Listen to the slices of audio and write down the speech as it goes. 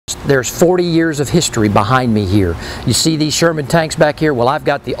There's 40 years of history behind me here. You see these Sherman tanks back here? Well, I've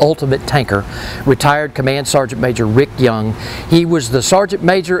got the ultimate tanker, retired Command Sergeant Major Rick Young. He was the Sergeant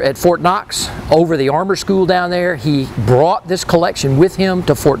Major at Fort Knox over the armor school down there. He brought this collection with him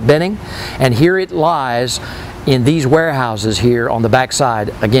to Fort Benning, and here it lies in these warehouses here on the back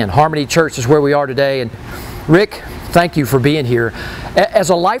side. Again, Harmony Church is where we are today. And Rick, thank you for being here. As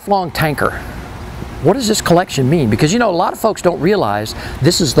a lifelong tanker, what does this collection mean? Because, you know, a lot of folks don't realize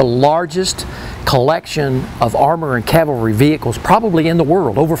this is the largest collection of armor and cavalry vehicles probably in the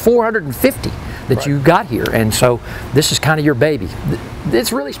world, over 450 that you got here. And so this is kind of your baby.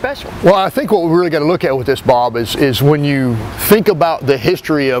 It's really special. Well, I think what we really got to look at with this, Bob, is when you think about the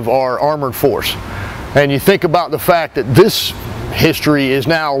history of our armored force, and you think about the fact that this history is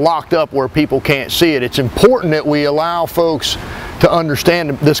now locked up where people can't see it, it's important that we allow folks to understand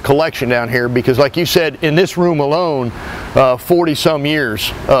this collection down here, because like you said, in this room alone, 40 some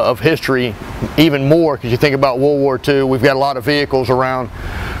years of history, even more, because you think about World War II, we've got a lot of vehicles around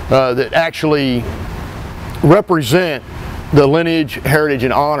that actually represent the lineage, heritage,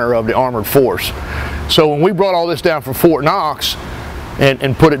 and honor of the armored force. So when we brought all this down from Fort Knox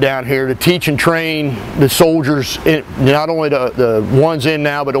and put it down here to teach and train the soldiers, not only the ones in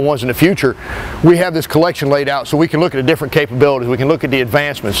now, but the ones in the future, we have this collection laid out so we can look at the different capabilities, we can look at the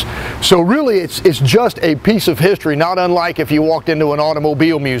advancements. So really it's just a piece of history, not unlike if you walked into an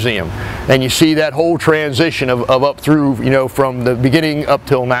automobile museum and you see that whole transition of up through, you know, from the beginning up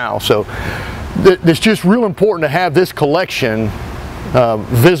till now. So it's just real important to have this collection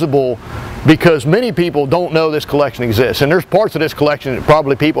visible, because many people don't know this collection exists, and there's parts of this collection that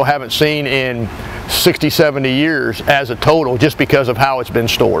probably people haven't seen in 60, 70 years as a total, just because of how it's been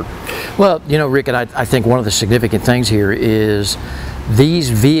stored. Well, you know, Rick, and I think one of the significant things here is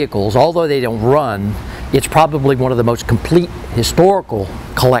these vehicles, although they don't run, it's probably one of the most complete historical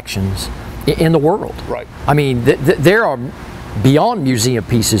collections in the world. Right. I mean, there are beyond museum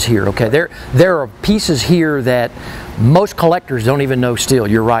pieces here, okay? There are pieces here that most collectors don't even know still,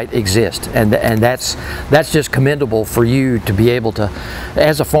 you're right, exist. And that's just commendable for you to be able to,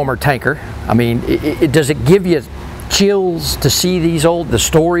 as a former tanker, I mean, does it give you chills to see the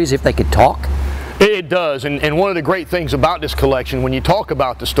stories, if they could talk? It does, and one of the great things about this collection, when you talk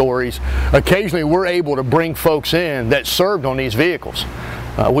about the stories, occasionally we're able to bring folks in that served on these vehicles.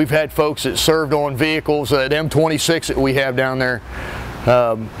 We've had folks that served on vehicles, the M26 that we have down there,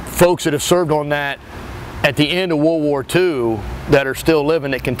 folks that have served on that at the end of World War II that are still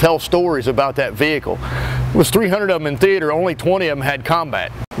living, that can tell stories about that vehicle. It was 300 of them in theater, only 20 of them had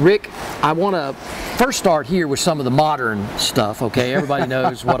combat. Rick, I want to first start here with some of the modern stuff, okay? Everybody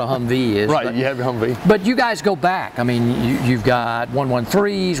knows what a Humvee is. Right, you have your Humvee. But you guys go back. I mean, you've got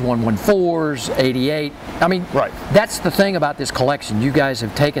 113s, 114s, 88. I mean, right. That's the thing about this collection. You guys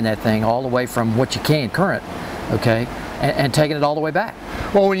have taken that thing all the way from what you can, current, okay? And taking it all the way back.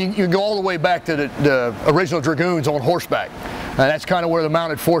 Well, when you go all the way back to the original Dragoons on horseback, that's kind of where the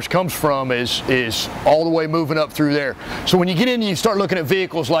mounted force comes from, is all the way moving up through there. So when you get in, you start looking at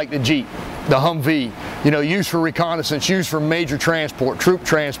vehicles like the Jeep, the Humvee, you know, used for reconnaissance, used for major transport, troop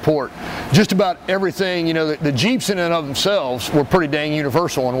transport, just about everything. You know, the Jeeps in and of themselves were pretty dang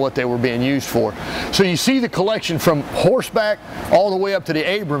universal in what they were being used for. So you see the collection from horseback all the way up to the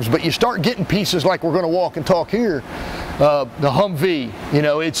Abrams, but you start getting pieces like we're going to walk and talk here. The Humvee, you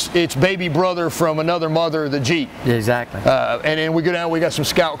know, it's baby brother from another mother, the Jeep. Exactly. And then we go down, we got some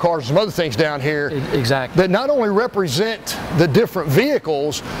scout cars and some other things down here. Exactly. That not only represent the different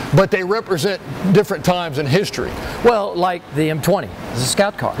vehicles, but they represent different times in history. Well, like the M20, it's a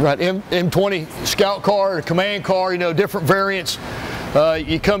scout car. Right, M20 scout car, a command car, you know, different variants.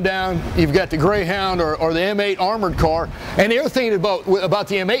 You come down, you've got the Greyhound or the M8 armored car. And the other thing about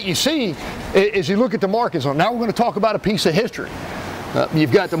the M8 you see is you look at the markings on it. Now we're going to talk about a piece of history.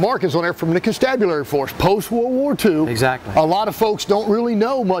 You've got the markings on there from the Constabulary Force, post-World War II. Exactly. A lot of folks don't really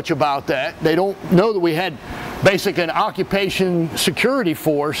know much about that. They don't know that we had basically an occupation security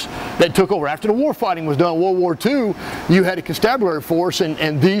force that took over. After the war fighting was done in World War II, you had a Constabulary Force,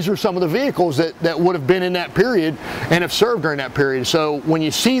 and these are some of the vehicles that would have been in that period and have served during that period. So when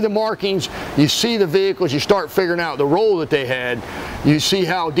you see the markings, you see the vehicles, you start figuring out the role that they had, you see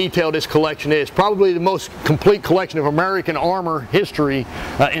how detailed this collection is. Probably the most complete collection of American armor history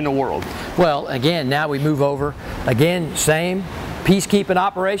in the world. Well, again, now we move over. Again, same peacekeeping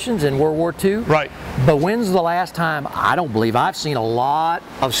operations in World War II. Right. But when's the last time, I don't believe, I've seen a lot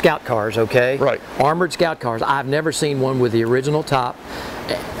of scout cars, okay? Right. Armored scout cars. I've never seen one with the original top.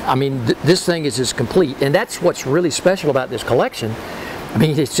 I mean, this thing is just complete. And that's what's really special about this collection. I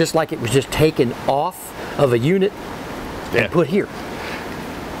mean, it's just like it was just taken off of a unit and put here.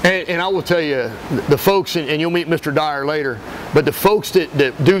 And I will tell you, the folks, and you'll meet Mr. Dyer later, but the folks that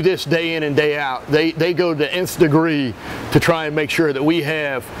do this day in and day out, they go to the nth degree to try and make sure that we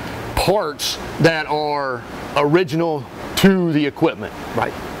have parts that are original to the equipment.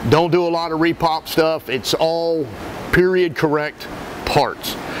 Right. Don't do a lot of repop stuff. It's all period correct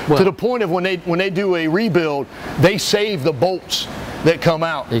parts. Well, to the point of when they do a rebuild, they save the bolts that come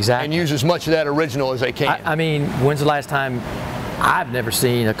out. Exactly. And use as much of that original as they can. I mean, when's the last time? I've never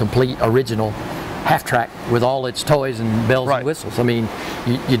seen a complete original half-track with all its toys and bells Right. and whistles. I mean,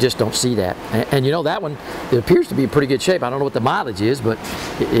 you just don't see that. And you know, that one, it appears to be in pretty good shape. I don't know what the mileage is, but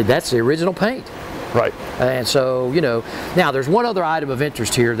that's the original paint. Right. And so, you know, now there's one other item of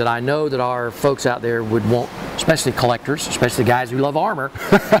interest here that I know that our folks out there would want, especially collectors, especially guys who love armor,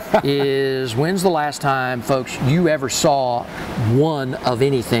 is when's the last time, folks, you ever saw one of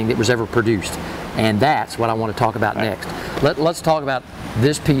anything that was ever produced? And that's what I want to talk about next. Let's talk about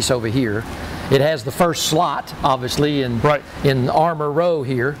this piece over here. It has the first slot, obviously, in armor row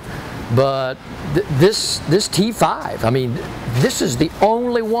here. But this T5, I mean, this is the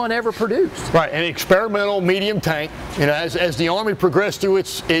only one ever produced. Right, an experimental medium tank. You know, as the Army progressed through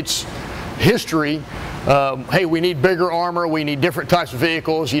its history, hey, we need bigger armor, we need different types of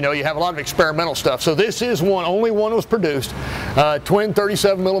vehicles. You know, you have a lot of experimental stuff. So this is only one was produced. Twin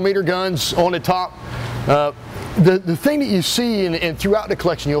 37mm guns on the top. The thing that you see and throughout the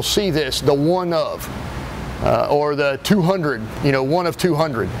collection, you'll see this, the one of, or the 200, you know, one of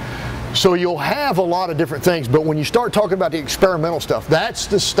 200. So you'll have a lot of different things, but when you start talking about the experimental stuff, that's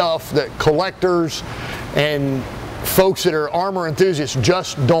the stuff that collectors and folks that are armor enthusiasts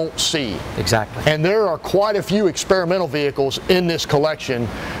just don't see. Exactly. And there are quite a few experimental vehicles in this collection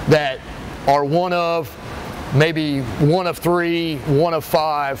that are one of, maybe one of 3, one of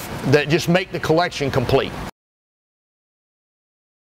 5, that just make the collection complete.